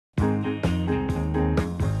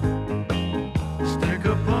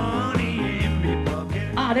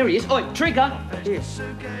Ah, there he is. Oi, Trigger. Yes.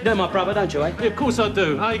 You know my brother, don't you, eh? Yeah, of course I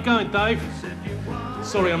do. How you going, Dave?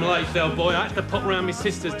 Sorry I'm late, Del boy. I had to pop round my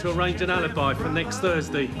sister's to arrange an alibi for next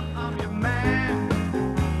Thursday.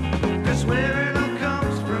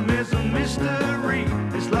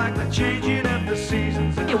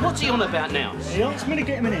 Yeah, what's he on about now? He asked me to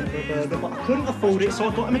get him an Emperor burger, but I couldn't afford it, so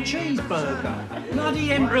I got him a cheeseburger.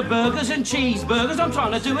 Bloody Emperor burgers and cheeseburgers. I'm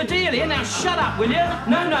trying to do a deal here. Now, shut up, will you?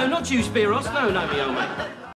 No, not you, Spiros. No, me old mate.